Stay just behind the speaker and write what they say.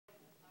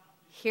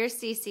Here's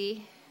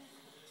Cece.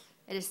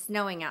 It is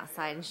snowing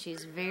outside, and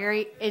she's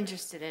very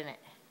interested in it.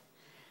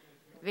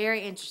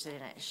 Very interested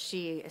in it.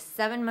 She is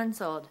 7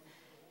 months old.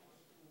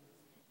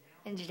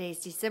 And today's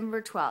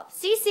December 12th.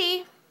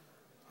 Cece!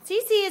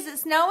 Cece, is it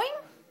snowing?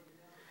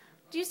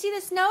 Do you see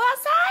the snow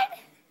outside?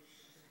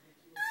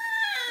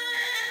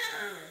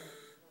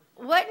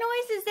 What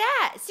noise is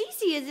that?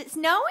 Cece, is it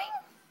snowing?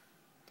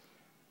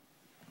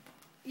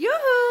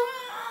 Yoo-hoo!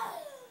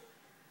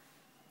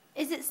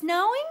 Is it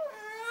snowing?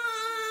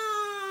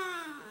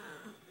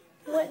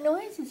 What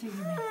noises are you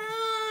making?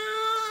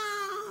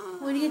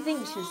 What do you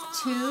think? She has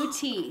 2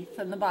 teeth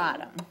on the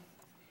bottom.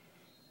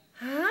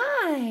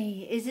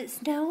 Hi, is it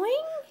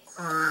snowing?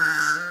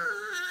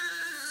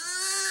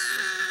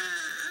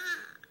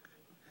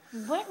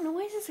 What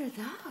noises are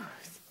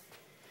those?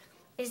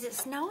 Is it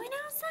snowing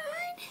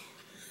outside?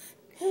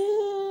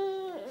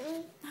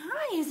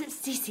 Hi, is it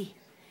Cece?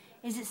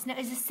 Is it snow?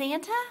 Is it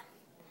Santa?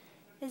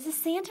 Is it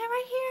Santa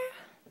right here?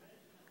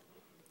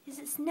 Is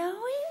it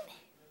snowing?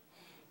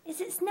 Is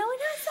it snowing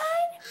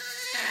outside?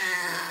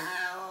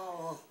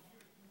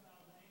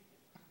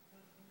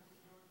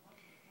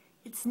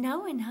 It's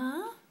snowing,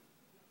 huh?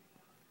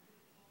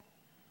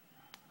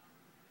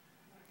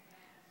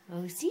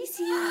 Oh,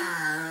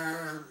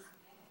 Cece.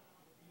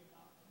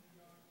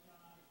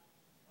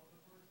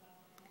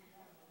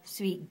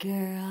 Sweet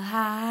girl,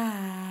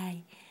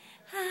 hi.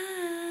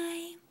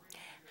 Hi.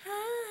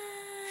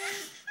 Hi.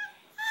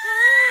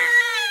 Hi.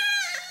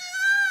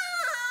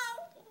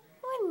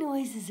 What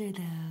noises are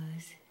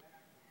those?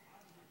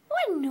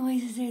 What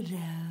noises are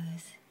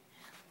those?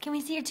 Can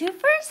we see your tooth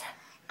first?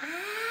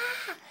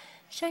 Ah!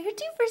 Show your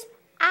tooth first.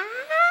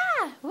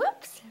 Ah!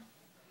 Whoops.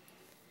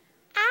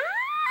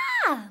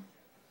 Ah!